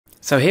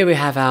So here we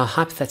have our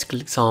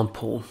hypothetical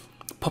example.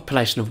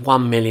 Population of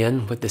 1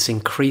 million with this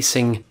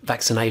increasing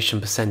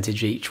vaccination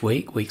percentage each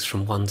week, weeks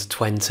from 1 to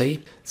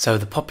 20. So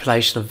the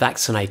population of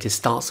vaccinated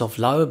starts off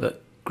low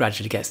but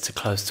gradually gets to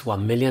close to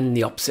 1 million,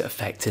 the opposite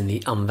effect in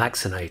the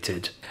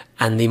unvaccinated.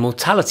 And the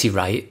mortality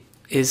rate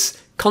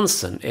is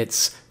constant,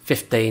 it's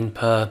 15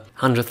 per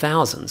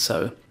 100,000.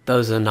 So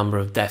those are the number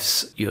of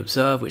deaths you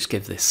observe, which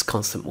give this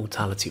constant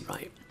mortality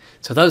rate.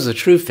 So those are the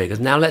true figures.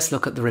 Now let's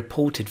look at the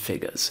reported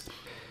figures.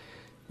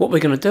 What we're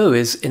going to do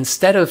is,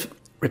 instead of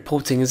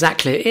reporting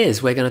exactly it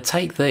is, we're going to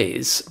take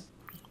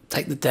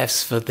the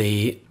deaths for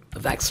the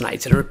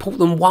vaccinated and report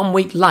them 1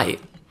 week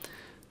late.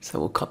 So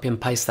we'll copy and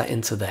paste that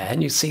into there,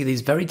 and you see these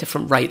very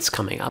different rates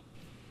coming up.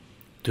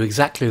 Do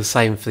exactly the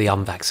same for the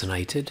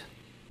unvaccinated.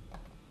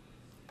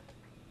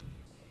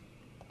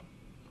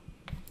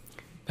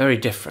 Very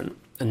different.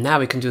 And now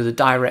we can do the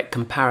direct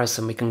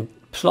comparison. We can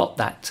plot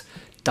that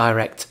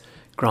direct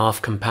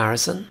graph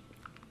comparison.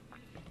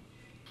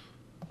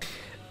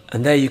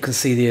 And there you can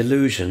see the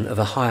illusion of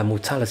a higher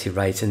mortality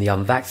rate in the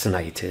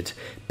unvaccinated,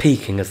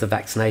 peaking as the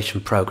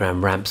vaccination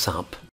program ramps up.